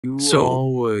So, you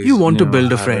always want to knew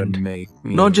build a how to friend. make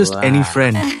me Not just any laugh.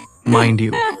 friend, mind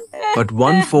you, but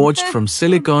one forged from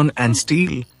silicon and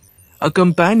steel. A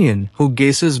companion who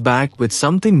gazes back with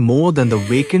something more than the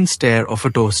vacant stare of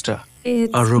a toaster. A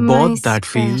It's my robot that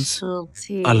feels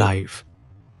specialty. alive.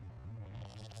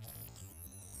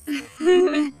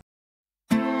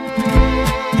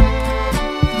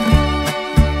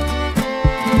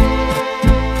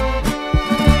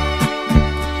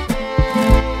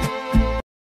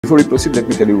 Before we proceed, let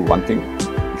me tell you one thing.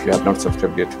 If you have not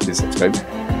subscribed yet, please subscribe.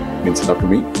 It means a lot to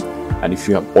me. And if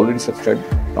you have already subscribed,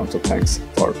 tons of thanks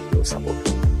for your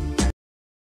support.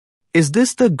 Is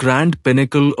this the grand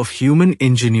pinnacle of human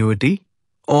ingenuity?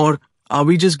 Or are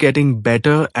we just getting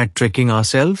better at tricking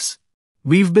ourselves?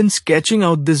 We've been sketching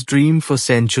out this dream for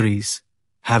centuries,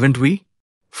 haven't we?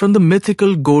 From the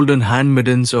mythical golden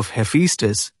handmaidens of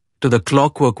Hephaestus to the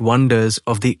clockwork wonders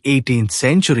of the 18th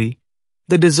century,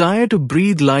 the desire to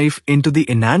breathe life into the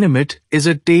inanimate is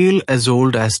a tale as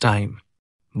old as time.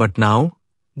 But now,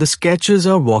 the sketches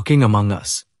are walking among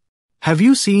us. Have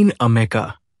you seen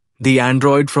Ameca, the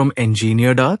android from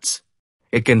Engineered Arts?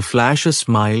 It can flash a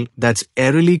smile that's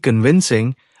eerily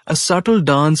convincing, a subtle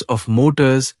dance of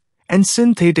motors, and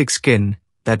synthetic skin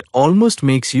that almost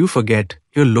makes you forget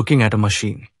you're looking at a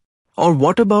machine. Or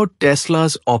what about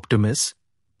Tesla's Optimus,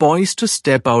 poised to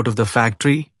step out of the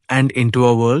factory and into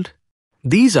our world?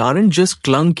 These aren't just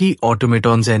clunky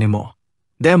automatons anymore.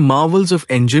 They're marvels of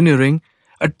engineering,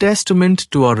 a testament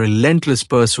to our relentless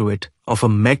pursuit of a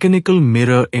mechanical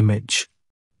mirror image.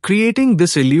 Creating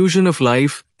this illusion of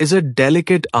life is a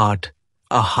delicate art,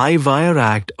 a high-wire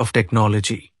act of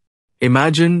technology.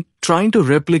 Imagine trying to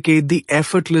replicate the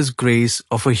effortless grace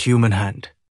of a human hand.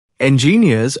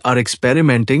 Engineers are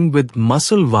experimenting with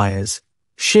muscle wires,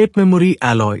 shape memory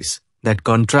alloys that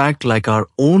contract like our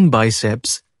own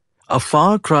biceps, a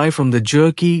far cry from the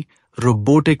jerky,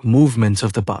 robotic movements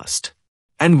of the past.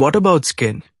 And what about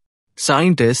skin?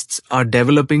 Scientists are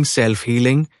developing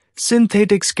self-healing,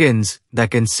 synthetic skins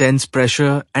that can sense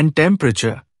pressure and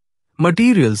temperature,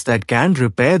 materials that can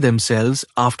repair themselves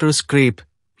after a scrape,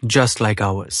 just like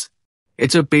ours.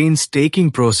 It's a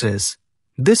painstaking process,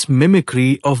 this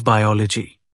mimicry of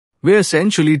biology. We're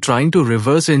essentially trying to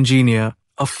reverse engineer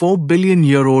a 4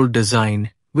 billion-year-old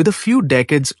design with a few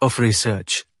decades of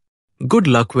research. Good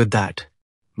luck with that.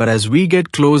 But as we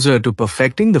get closer to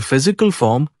perfecting the physical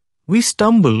form, we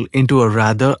stumble into a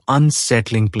rather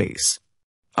unsettling place.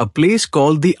 A place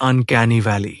called the Uncanny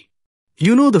Valley.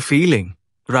 You know the feeling,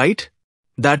 right?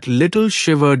 That little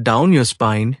shiver down your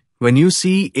spine when you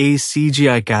see a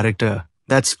CGI character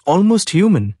that's almost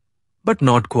human, but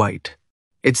not quite.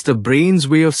 It's the brain's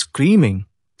way of screaming,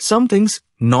 something's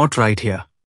not right here.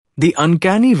 The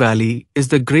Uncanny Valley is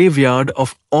the graveyard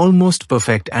of almost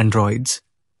perfect androids,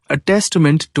 a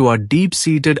testament to our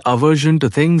deep-seated aversion to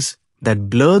things that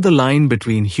blur the line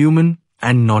between human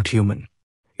and not human.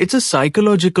 It's a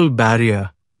psychological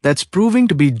barrier that's proving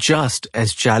to be just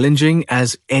as challenging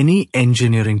as any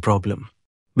engineering problem.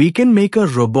 We can make a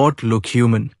robot look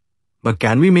human, but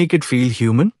can we make it feel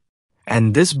human?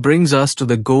 And this brings us to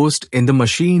the ghost in the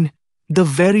machine, the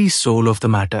very soul of the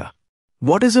matter.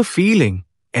 What is a feeling,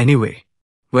 anyway?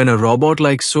 When a robot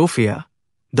like Sophia,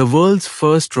 the world's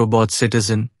first robot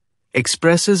citizen,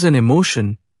 expresses an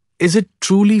emotion, is it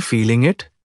truly feeling it?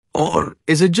 Or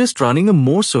is it just running a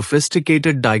more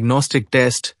sophisticated diagnostic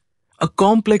test, a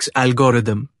complex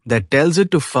algorithm that tells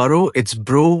it to furrow its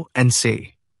brow and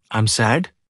say, "I'm sad"?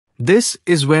 This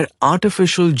is where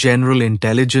artificial general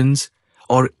intelligence,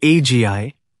 or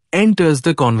AGI, enters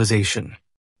the conversation.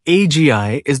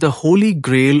 AGI is the holy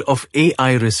grail of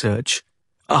AI research,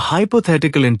 a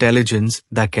hypothetical intelligence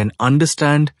that can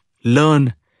understand,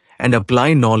 learn, and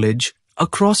apply knowledge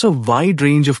across a wide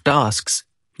range of tasks,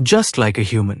 just like a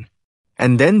human.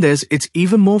 And then there's its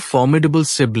even more formidable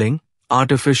sibling,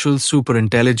 artificial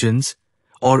superintelligence,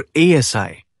 or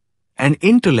ASI, an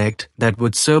intellect that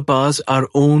would surpass our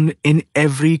own in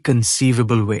every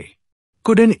conceivable way.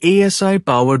 Could an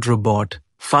ASI-powered robot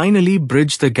finally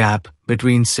bridge the gap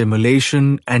between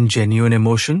simulation and genuine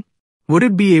emotion? Would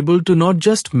it be able to not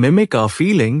just mimic our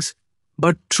feelings,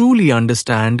 but truly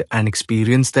understand and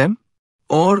experience them?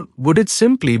 Or would it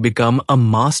simply become a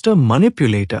master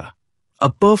manipulator, a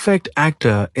perfect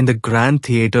actor in the grand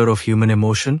theater of human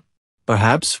emotion?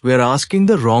 Perhaps we're asking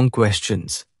the wrong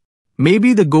questions.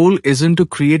 Maybe the goal isn't to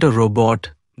create a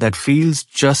robot that feels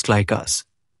just like us,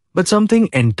 but something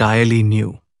entirely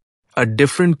new. A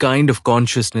different kind of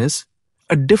consciousness,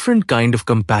 a different kind of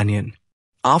companion.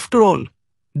 After all,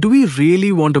 do we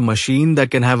really want a machine that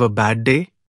can have a bad day?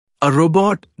 A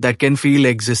robot that can feel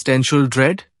existential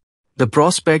dread? The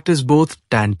prospect is both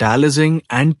tantalizing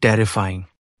and terrifying.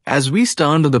 As we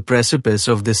stand on the precipice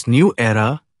of this new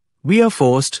era, we are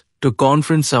forced to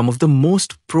confront some of the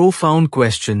most profound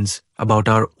questions about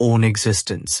our own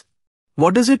existence.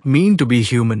 What does it mean to be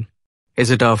human? Is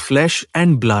it our flesh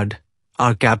and blood,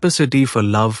 our capacity for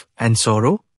love and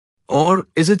sorrow? Or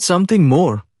is it something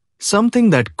more, something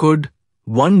that could,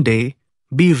 one day,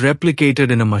 be replicated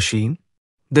in a machine?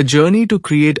 The journey to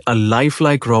create a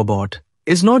lifelike robot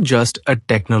is not just a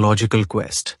technological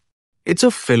quest. It's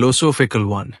a philosophical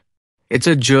one. It's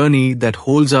a journey that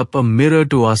holds up a mirror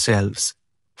to ourselves,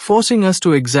 forcing us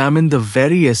to examine the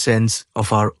very essence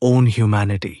of our own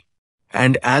humanity.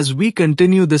 And as we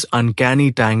continue this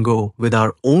uncanny tango with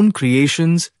our own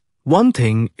creations, one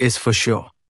thing is for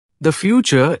sure. The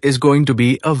future is going to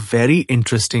be a very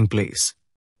interesting place.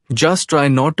 Just try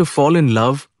not to fall in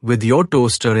love with your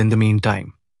toaster in the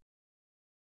meantime.